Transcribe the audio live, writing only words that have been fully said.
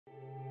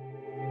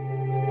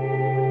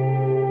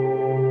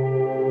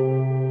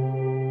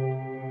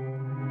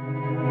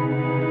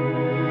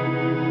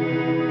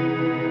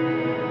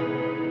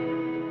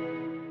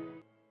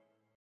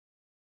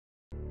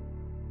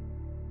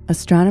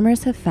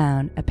Astronomers have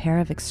found a pair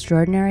of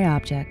extraordinary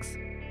objects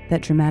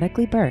that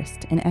dramatically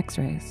burst in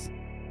X-rays.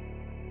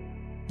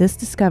 This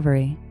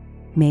discovery,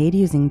 made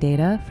using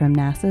data from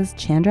NASA's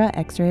Chandra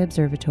X-ray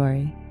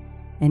Observatory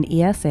and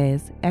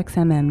ESA's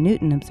XMM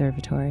Newton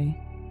Observatory,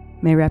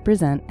 may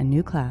represent a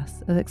new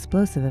class of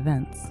explosive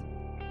events.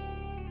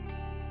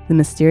 The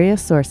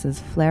mysterious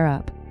sources flare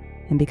up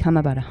and become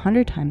about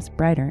 100 times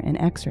brighter in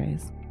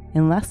X-rays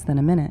in less than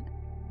a minute,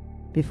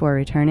 before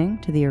returning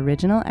to the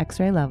original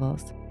X-ray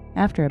levels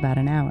after about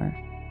an hour.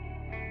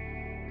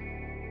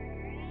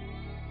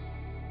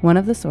 One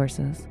of the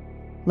sources,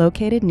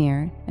 located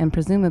near and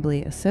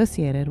presumably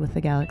associated with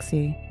the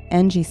galaxy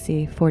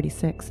NGC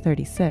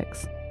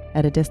 4636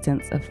 at a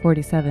distance of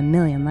 47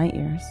 million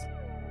light-years,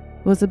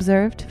 was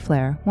observed to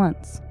flare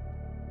once.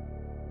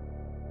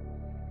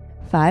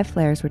 5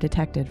 flares were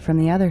detected from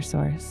the other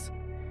source,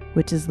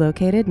 which is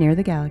located near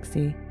the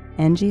galaxy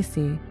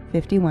NGC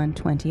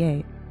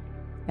 5128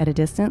 at a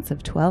distance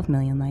of 12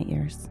 million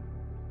light-years.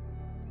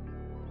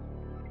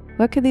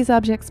 What could these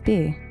objects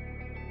be?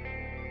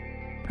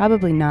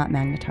 Probably not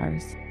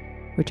magnetars,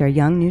 which are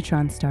young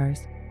neutron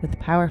stars with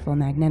powerful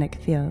magnetic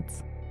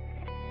fields.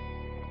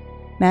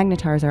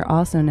 Magnetars are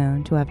also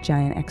known to have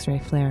giant X-ray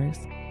flares,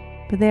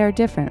 but they are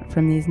different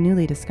from these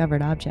newly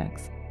discovered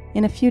objects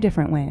in a few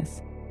different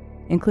ways,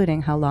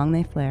 including how long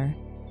they flare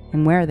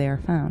and where they are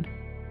found.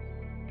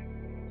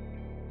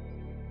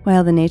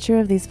 While the nature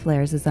of these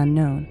flares is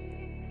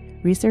unknown,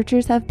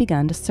 researchers have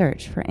begun to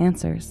search for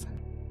answers.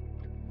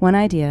 One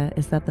idea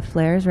is that the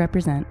flares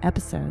represent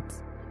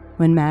episodes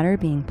when matter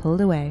being pulled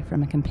away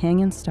from a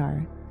companion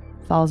star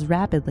falls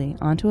rapidly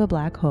onto a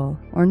black hole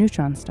or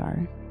neutron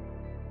star.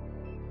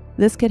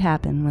 This could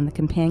happen when the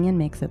companion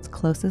makes its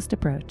closest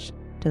approach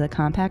to the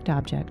compact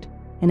object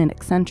in an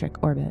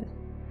eccentric orbit.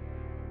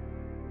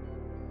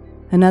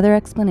 Another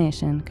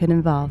explanation could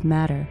involve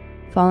matter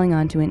falling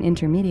onto an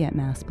intermediate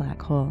mass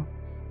black hole,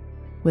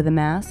 with a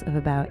mass of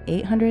about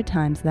 800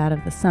 times that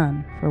of the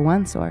Sun for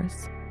one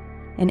source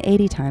and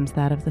 80 times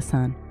that of the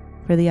Sun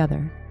for the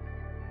other.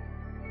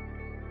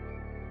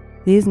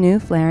 These new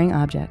flaring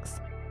objects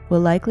will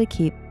likely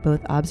keep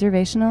both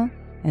observational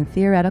and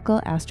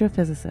theoretical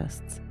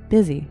astrophysicists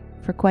busy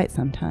for quite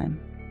some time.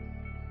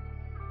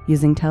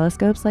 Using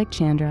telescopes like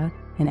Chandra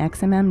and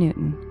XMM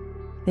Newton,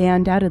 they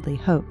undoubtedly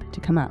hope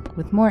to come up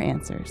with more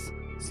answers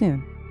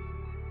soon.